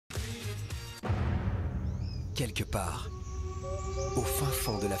quelque part, au fin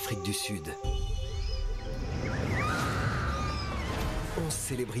fond de l'Afrique du Sud. 11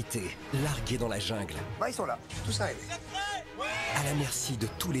 célébrités, larguées dans la jungle. Bah, ils sont là, tout ça aidé. À la merci de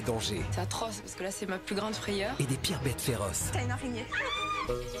tous les dangers. C'est atroce, parce que là, c'est ma plus grande frayeur. Et des pires bêtes féroces. T'as une araignée.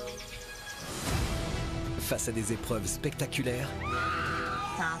 Face à des épreuves spectaculaires,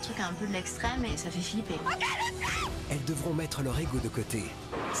 T'as un truc un peu de l'extrême et ça fait flipper. elles devront mettre leur ego de côté,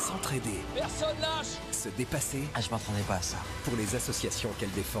 s'entraider, Personne lâche. se dépasser Ah, je m'attendais pas à ça. pour les associations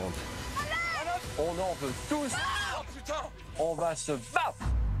qu'elles défendent. On en veut tous. Oh putain. On va se battre.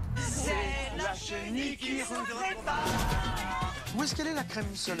 C'est la chenille qui se prépare. Où est-ce qu'elle est la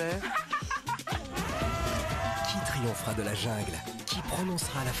crème solaire? Qui triomphera de la jungle? Qui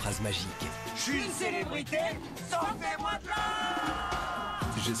prononcera la phrase magique? Je suis une célébrité, sortez-moi de là.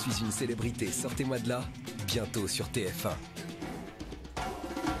 Je suis une célébrité, sortez-moi de là, bientôt sur TF1.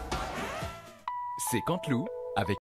 C'est Canteloup